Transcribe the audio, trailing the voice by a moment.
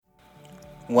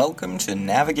Welcome to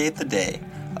Navigate the Day,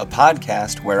 a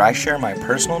podcast where I share my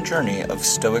personal journey of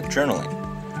Stoic journaling.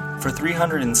 For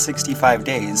 365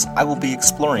 days, I will be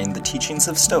exploring the teachings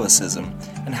of Stoicism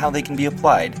and how they can be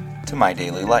applied to my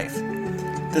daily life.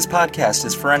 This podcast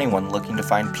is for anyone looking to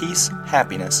find peace,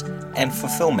 happiness, and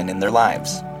fulfillment in their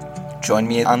lives. Join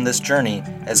me on this journey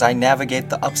as I navigate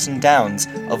the ups and downs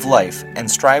of life and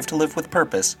strive to live with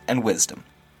purpose and wisdom.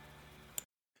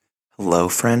 Hello,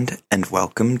 friend, and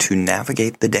welcome to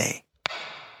Navigate the Day.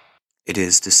 It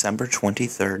is December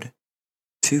 23rd,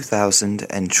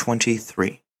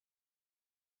 2023.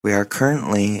 We are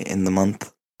currently in the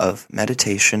month of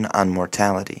meditation on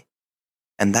mortality,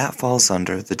 and that falls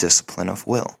under the discipline of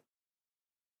will.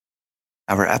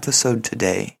 Our episode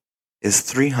today is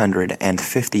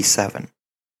 357.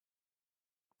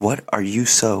 What are you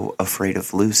so afraid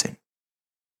of losing?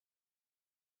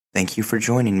 Thank you for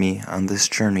joining me on this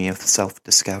journey of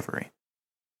self-discovery.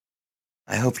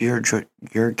 I hope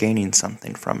you're gaining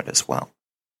something from it as well.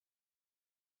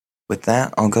 With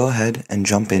that, I'll go ahead and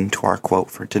jump into our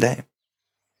quote for today.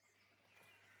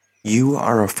 You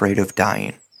are afraid of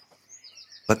dying.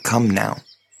 But come now,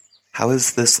 how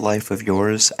is this life of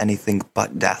yours anything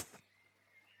but death?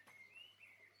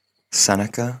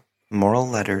 Seneca, Moral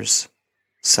Letters,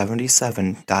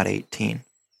 77.18.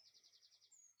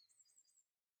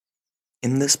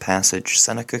 In this passage,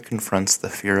 Seneca confronts the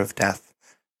fear of death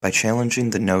by challenging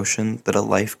the notion that a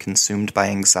life consumed by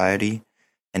anxiety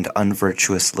and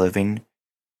unvirtuous living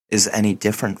is any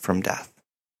different from death.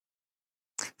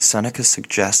 Seneca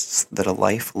suggests that a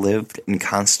life lived in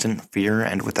constant fear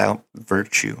and without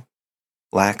virtue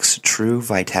lacks true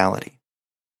vitality,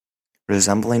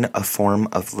 resembling a form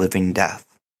of living death.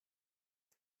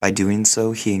 By doing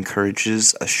so, he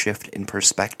encourages a shift in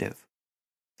perspective,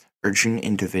 urging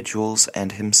individuals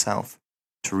and himself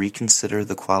to reconsider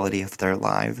the quality of their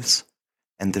lives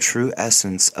and the true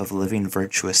essence of living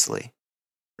virtuously,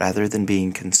 rather than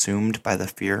being consumed by the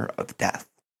fear of death.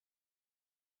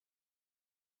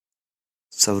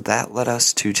 So that led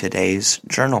us to today's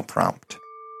journal prompt.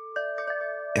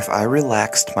 If I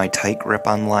relaxed my tight grip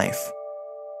on life,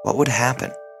 what would happen?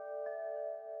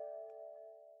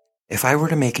 If I were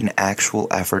to make an actual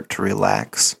effort to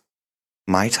relax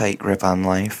my tight grip on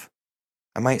life,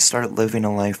 I might start living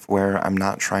a life where I'm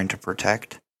not trying to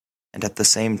protect and at the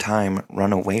same time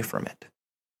run away from it.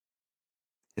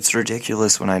 It's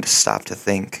ridiculous when I stop to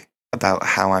think about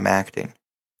how I'm acting.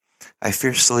 I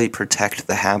fiercely protect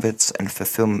the habits and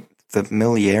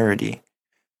familiarity,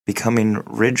 becoming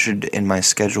rigid in my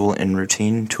schedule and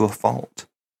routine to a fault,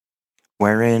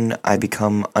 wherein I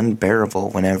become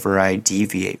unbearable whenever I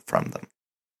deviate from them.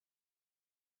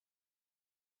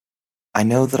 I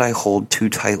know that I hold too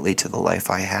tightly to the life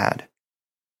I had.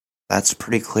 That's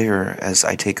pretty clear as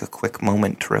I take a quick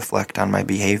moment to reflect on my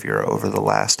behavior over the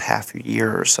last half a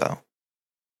year or so.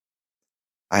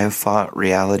 I have fought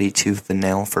reality tooth and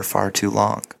nail for far too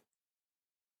long.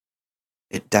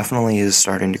 It definitely is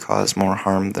starting to cause more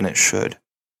harm than it should,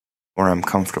 or I'm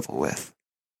comfortable with.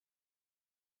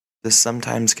 This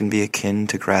sometimes can be akin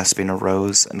to grasping a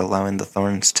rose and allowing the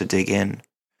thorns to dig in,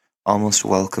 almost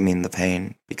welcoming the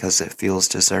pain because it feels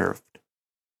deserved.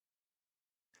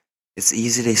 It's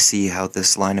easy to see how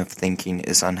this line of thinking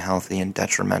is unhealthy and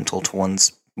detrimental to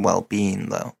one's well-being,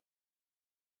 though.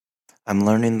 I'm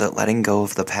learning that letting go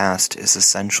of the past is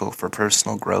essential for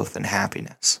personal growth and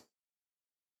happiness.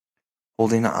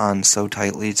 Holding on so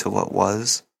tightly to what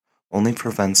was only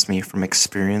prevents me from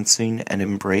experiencing and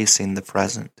embracing the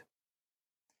present.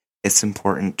 It's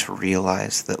important to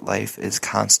realize that life is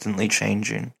constantly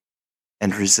changing,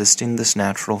 and resisting this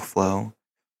natural flow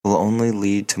will only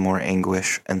lead to more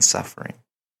anguish and suffering.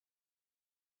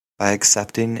 By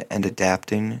accepting and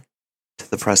adapting to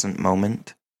the present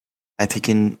moment, I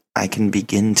can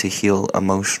begin to heal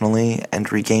emotionally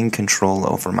and regain control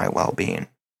over my well-being.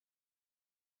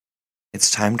 It's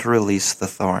time to release the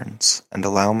thorns and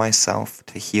allow myself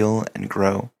to heal and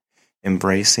grow,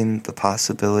 embracing the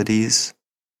possibilities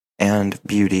and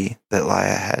beauty that lie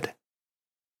ahead.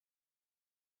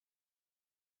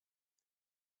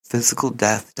 Physical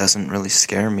death doesn't really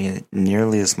scare me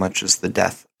nearly as much as the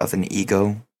death of an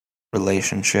ego,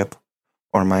 relationship,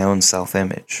 or my own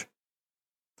self-image.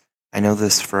 I know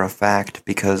this for a fact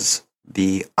because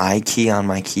the I key on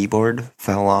my keyboard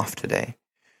fell off today,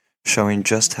 showing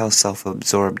just how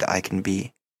self-absorbed I can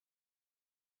be.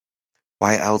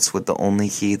 Why else would the only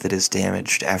key that is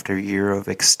damaged after a year of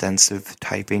extensive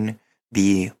typing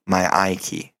be my I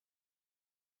key?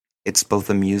 It's both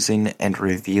amusing and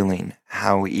revealing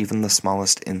how even the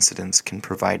smallest incidents can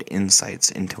provide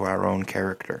insights into our own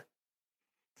character.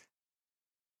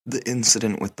 The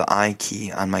incident with the I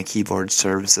key on my keyboard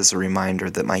serves as a reminder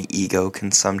that my ego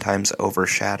can sometimes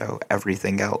overshadow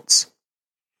everything else.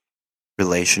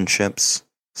 Relationships,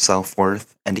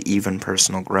 self-worth, and even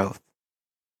personal growth.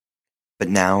 But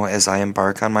now, as I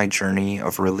embark on my journey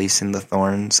of releasing the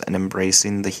thorns and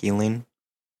embracing the healing,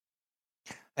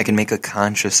 I can make a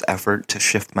conscious effort to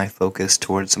shift my focus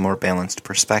towards a more balanced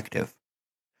perspective,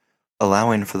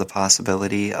 allowing for the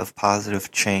possibility of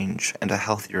positive change and a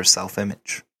healthier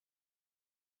self-image.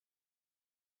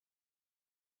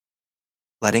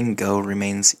 Letting go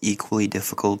remains equally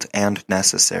difficult and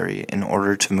necessary in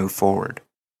order to move forward.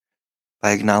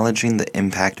 By acknowledging the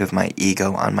impact of my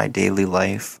ego on my daily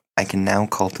life, I can now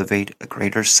cultivate a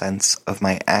greater sense of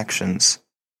my actions.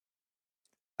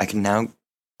 I can now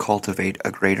cultivate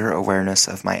a greater awareness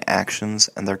of my actions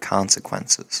and their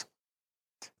consequences.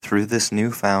 Through this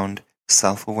newfound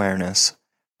self-awareness,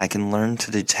 I can learn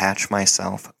to detach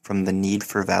myself from the need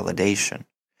for validation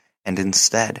and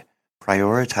instead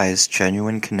prioritize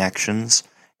genuine connections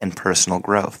and personal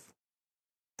growth.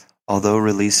 Although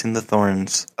releasing the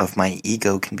thorns of my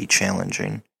ego can be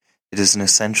challenging, it is an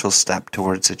essential step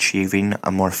towards achieving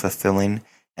a more fulfilling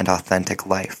and authentic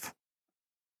life.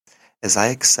 As I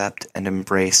accept and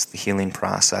embrace the healing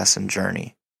process and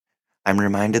journey, I'm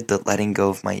reminded that letting go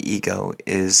of my ego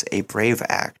is a brave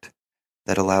act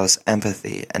that allows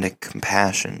empathy and a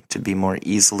compassion to be more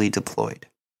easily deployed,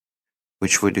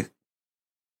 which would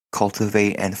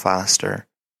cultivate and foster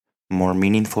more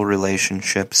meaningful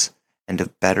relationships and a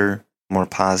better, more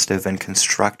positive and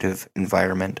constructive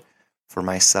environment for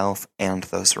myself and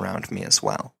those around me as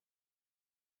well.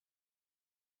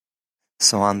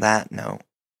 So on that note,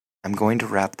 I'm going to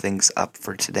wrap things up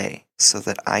for today so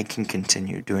that I can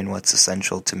continue doing what's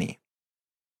essential to me.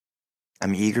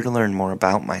 I'm eager to learn more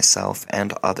about myself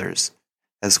and others,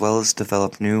 as well as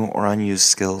develop new or unused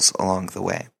skills along the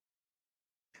way.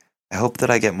 I hope that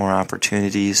I get more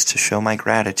opportunities to show my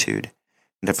gratitude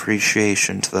and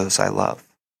appreciation to those I love.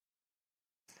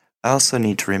 I also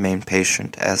need to remain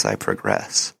patient as I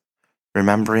progress,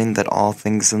 remembering that all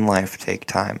things in life take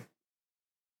time.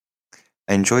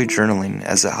 I enjoy journaling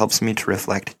as it helps me to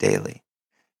reflect daily,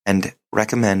 and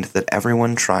recommend that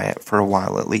everyone try it for a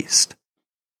while at least.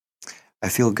 I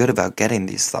feel good about getting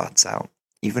these thoughts out,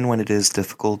 even when it is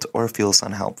difficult or feels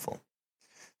unhelpful.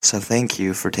 So thank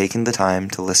you for taking the time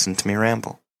to listen to me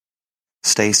ramble.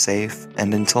 Stay safe,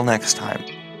 and until next time,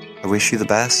 I wish you the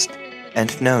best,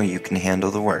 and know you can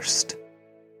handle the worst.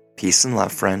 Peace and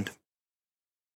love, friend.